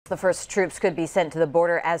The first troops could be sent to the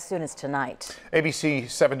border as soon as tonight. ABC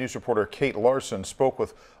 7 News reporter Kate Larson spoke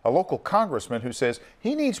with a local congressman who says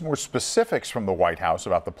he needs more specifics from the White House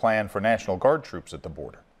about the plan for National Guard troops at the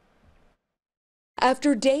border.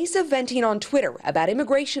 After days of venting on Twitter about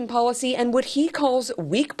immigration policy and what he calls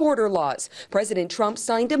weak border laws, President Trump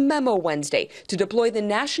signed a memo Wednesday to deploy the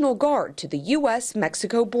National Guard to the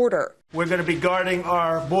U.S.-Mexico border. We're going to be guarding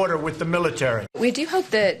our border with the military. We do hope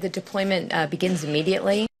the deployment begins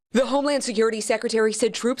immediately. The Homeland Security Secretary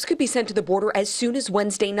said troops could be sent to the border as soon as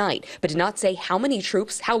Wednesday night, but did not say how many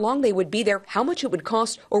troops, how long they would be there, how much it would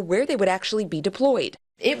cost, or where they would actually be deployed.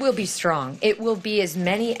 It will be strong. It will be as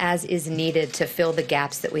many as is needed to fill the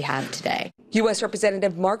gaps that we have today. U.S.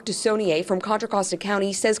 Representative Mark DeSaulnier from Contra Costa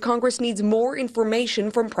County says Congress needs more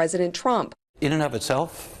information from President Trump. In and of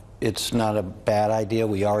itself, it's not a bad idea.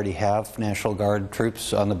 We already have National Guard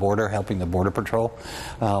troops on the border helping the Border Patrol,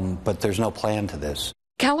 but there's no plan to this.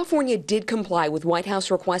 California did comply with White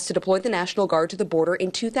House requests to deploy the National Guard to the border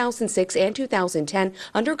in 2006 and 2010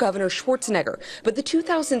 under Governor Schwarzenegger. But the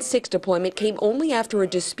 2006 deployment came only after a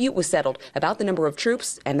dispute was settled about the number of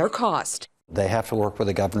troops and their cost. They have to work with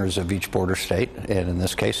the governors of each border state, and in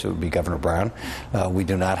this case it would be Governor Brown. We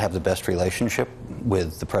do not have the best relationship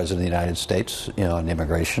with the President of the United States on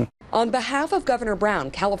immigration. On behalf of Governor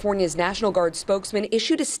Brown, California's National Guard spokesman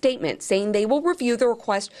issued a statement saying they will review the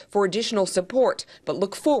request for additional support, but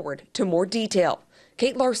look forward to more detail.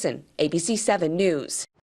 Kate Larson, ABC 7 News.